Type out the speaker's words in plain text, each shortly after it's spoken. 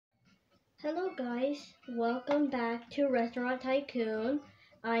Hello guys, welcome back to Restaurant Tycoon.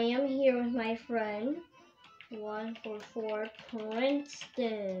 I am here with my friend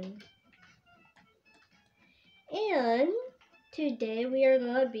 144Princeton. And today we are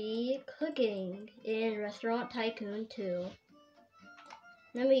going to be cooking in Restaurant Tycoon 2.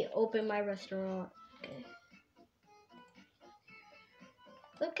 Let me open my restaurant.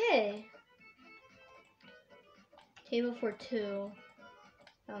 Okay. Table for two.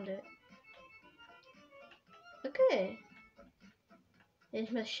 Found it. Okay.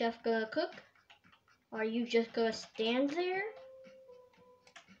 Is my chef gonna cook? Are you just gonna stand there?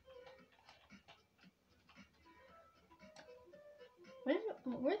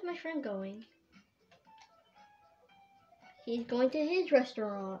 Where's my friend going? He's going to his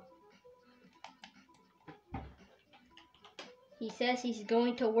restaurant. He says he's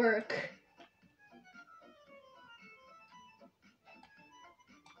going to work.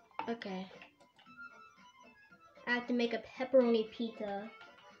 Okay. I have to make a pepperoni pizza.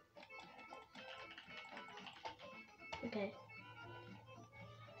 Okay.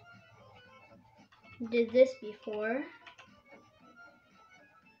 Did this before.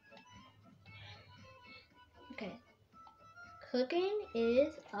 Okay. Cooking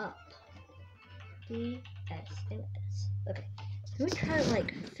is up. D, S, and S. Okay. Let me try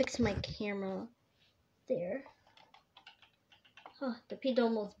to fix my camera. There. Huh, the pizza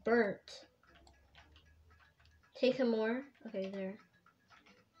almost burnt. Take some more. Okay, there.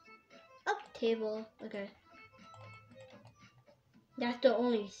 Up table. Okay. That's the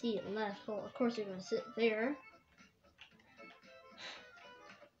only seat left, so of course you're gonna sit there.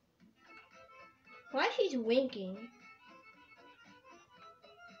 Why she's winking?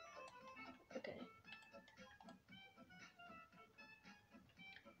 Okay.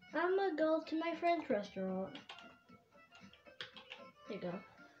 I'm gonna go to my friend's restaurant. There you go.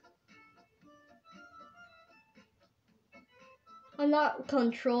 I'm not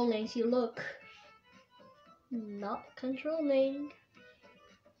controlling. See, look. Not controlling.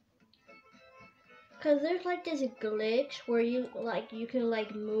 Cause there's this glitch where you can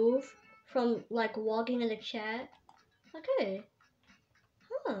move from walking in the chat. Okay.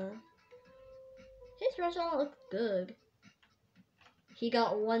 Huh. His restaurant looks good. He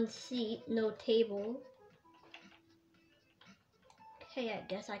got one seat, no table. Okay, I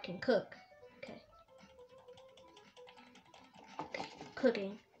guess I can cook. Okay.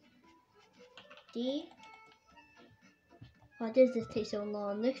 Cooking. D. Why does this take so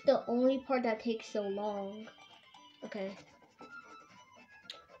long? This is the only part that takes so long. Okay.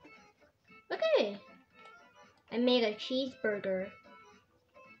 Okay. I made a cheeseburger.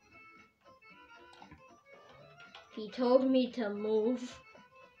 He told me to move.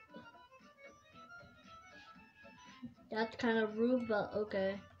 That's kind of rude, but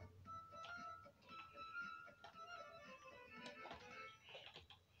okay.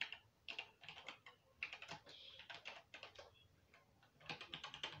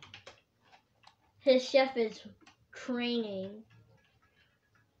 His chef is training.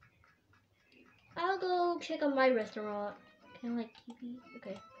 I'll go check on my restaurant. Can I TV?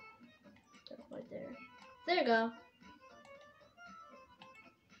 Okay. Right there. There you go.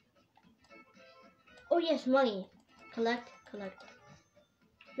 Oh yes, money. Collect.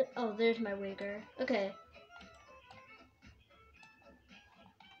 Oh, there's my waiter. Okay.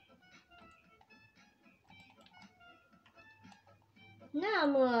 Now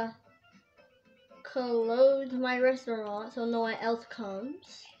I'm gonna close my restaurant so no one else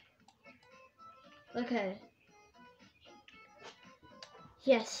comes. Okay.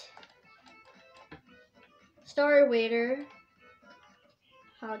 Yes. Sorry, waiter.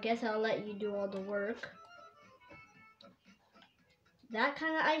 I guess I'll let you do all the work. That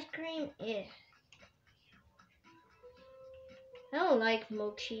kind of ice cream? Eh. I don't like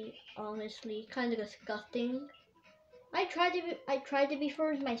mochi, honestly. Kind of disgusting. I tried it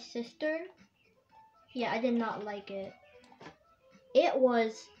before with my sister. Yeah, I did not like it. It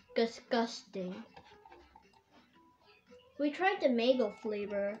was disgusting. We tried the mango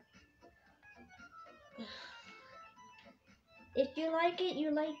flavor. If you like it,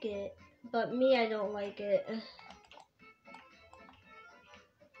 you like it. But me, I don't like it.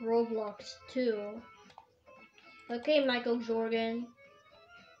 Roblox 2. Okay, Michael Jordan.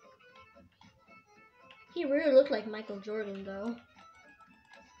 He really looked like Michael Jordan though.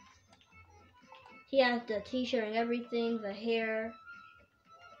 He has the t-shirt and everything, the hair.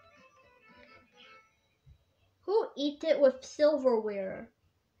 Who eats it with silverware?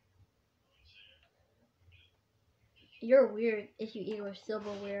 You're weird if you eat it with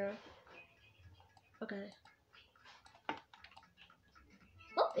silverware. Okay.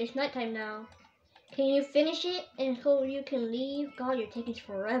 Oh, it's nighttime now. Can you finish it and so you can leave? God, you're taking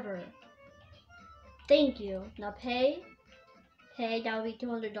forever. Thank you. Now pay. Pay, that would be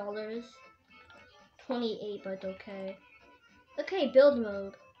 $200. 28, but okay. Okay, build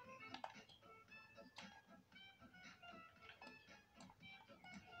mode.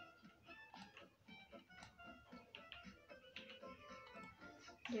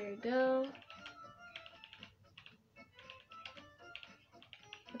 There you go.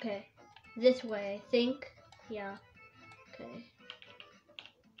 Okay, this way, I think. Yeah. Okay.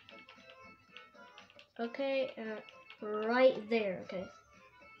 Okay, right there. Okay.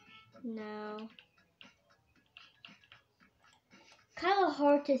 Now, kind of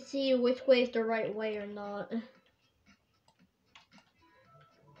hard to see which way is the right way or not.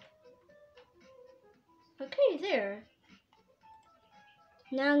 Okay, there.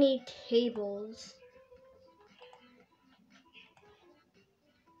 Now I need tables.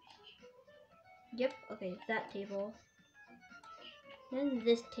 Yep, okay, that table. Then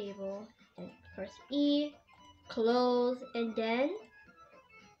this table. And press E, close, and then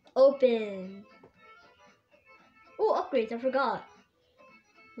open. Oh, upgrades, I forgot.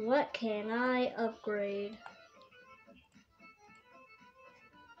 What can I upgrade?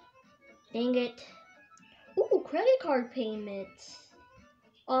 Dang it. Ooh, credit card payments.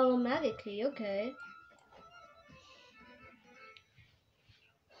 Automatically, okay.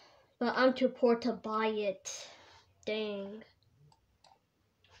 But I'm too poor to buy it. Dang.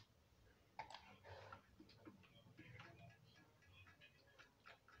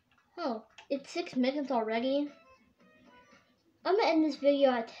 Oh, it's 6 minutes already. I'm gonna end this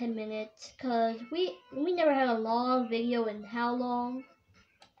video at 10 minutes because we never had a long video in how long?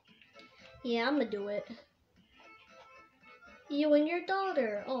 Yeah, I'm gonna do it. You and your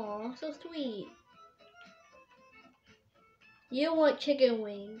daughter. Aw, so sweet. You want chicken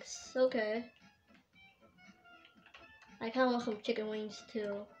wings. Okay. I kinda want some chicken wings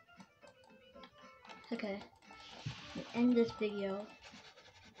too. Okay. End this video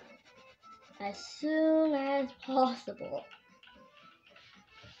as soon as possible.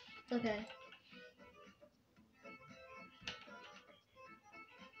 Okay.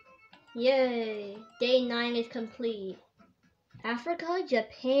 Yay! Day 9 is complete. Africa,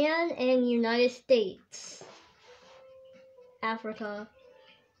 Japan, and United States. Africa.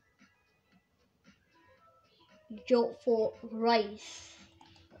 Joltful rice.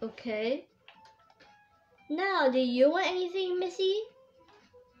 Okay. Now, do you want anything, Missy?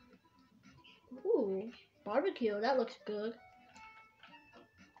 Ooh, barbecue. That looks good.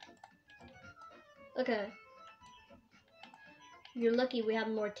 Okay. You're lucky we have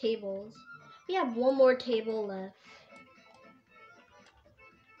more tables. We have one more table left.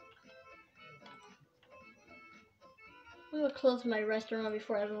 I'm gonna close my restaurant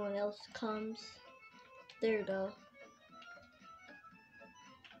before everyone else comes. There you go.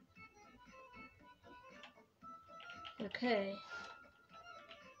 Okay.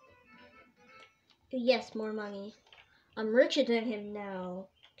 Yes, more money. I'm richer than him now.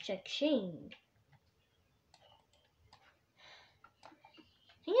 Cha-ching.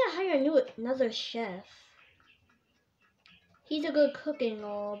 I need to hire another chef. He's a good cook and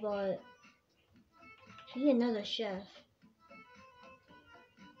all, but I need another chef.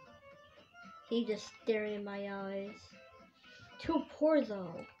 He's just staring in my eyes. Too poor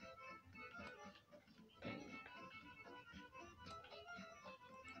though.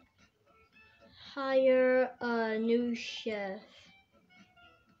 Hire a new chef.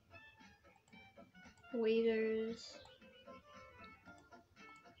 Waiters.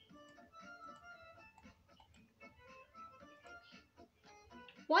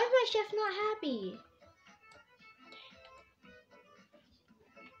 Why is my chef not happy?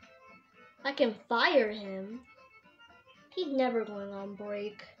 I can fire him. He's never going on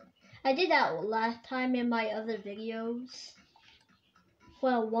break. I did that last time in my other videos.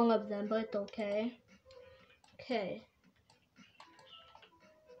 Well, one of them, but it's okay. Okay.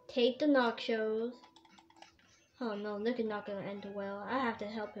 Take the nachos. Oh no, this is not gonna end well. I have to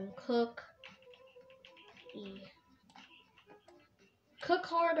help him cook. E. Cook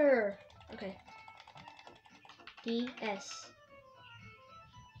harder. Okay. DS.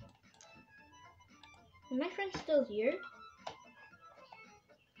 Is my friend still here?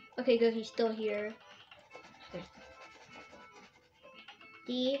 Okay, good, he's still here. Okay.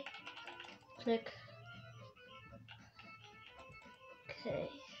 D. Click. Okay.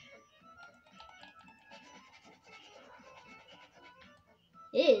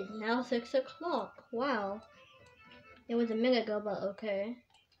 It is now 6 o'clock. Wow. It was a minute ago, but okay.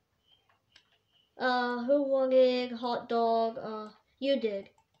 Who wanted hot dog? You did.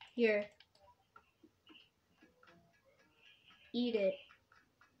 Here. Eat it.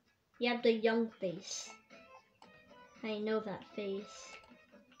 You have the young face. I know that face.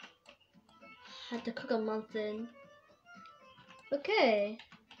 Had to cook a month in. Okay.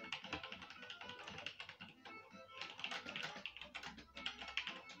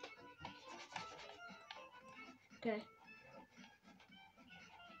 Okay.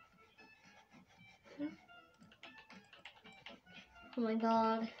 Oh my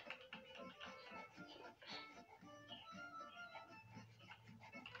god.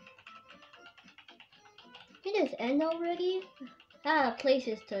 It is end already? I have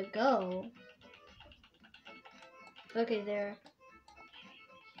places to go. Okay, there.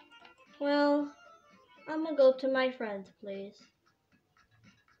 Well, I'm gonna go to my friend's place.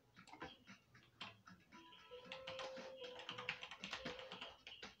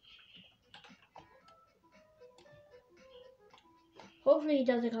 Hopefully he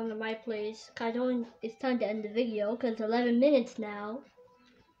doesn't come to my place. I don't. It's time to end the video because it's 11 minutes now.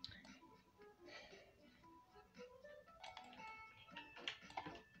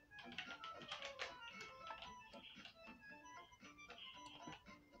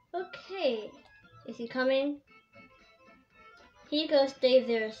 Okay, is he coming? He gonna stay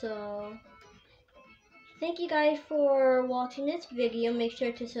there. So thank you guys for watching this video. Make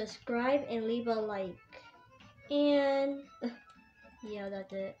sure to subscribe and leave a like. And yeah,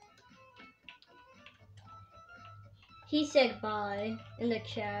 that's it. He said bye in the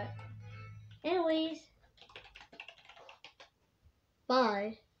chat. Anyways,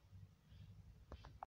 bye.